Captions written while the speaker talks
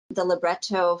The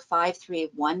Libretto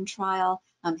 531 trial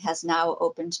has now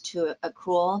opened to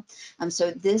accrual.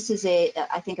 So this is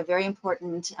I think, a very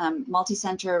important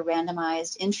multi-center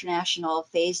randomized international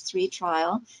phase 3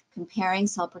 trial comparing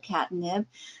selpercatinib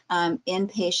in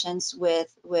patients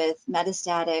with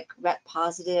metastatic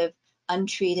RET-positive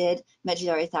untreated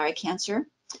medullary thyroid cancer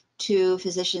to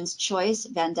physician's choice,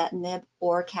 vandetanib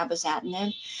or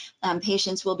cabozantinib.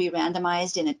 Patients will be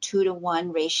randomized in a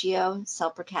 2-to-1 ratio,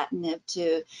 selpercatinib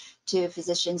to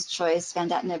physician's choice,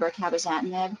 vandetanib or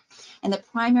cabozantinib. And the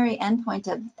primary endpoint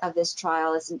of this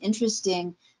trial is an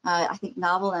interesting, I think,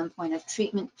 novel endpoint of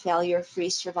treatment failure-free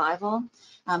survival,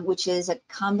 which is a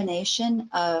combination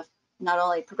of not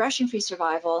only progression-free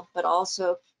survival, but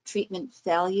also treatment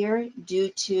failure due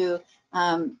to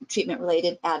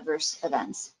treatment-related adverse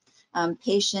events.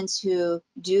 Patients who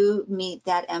do meet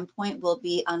that endpoint will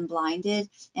be unblinded,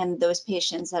 and those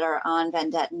patients that are on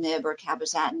vandetanib or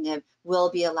cabozantinib will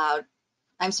be allowed.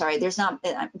 I'm sorry, the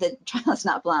trial is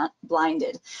not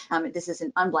blinded. This is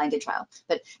an unblinded trial.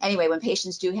 But anyway, when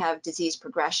patients do have disease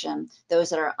progression,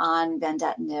 those that are on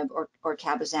vandetanib or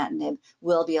cabozantinib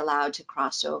will be allowed to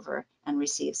cross over and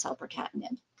receive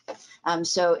selpercatinib.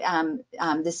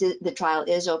 The trial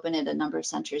is open at a number of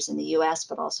centers in the US,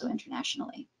 but also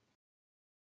internationally.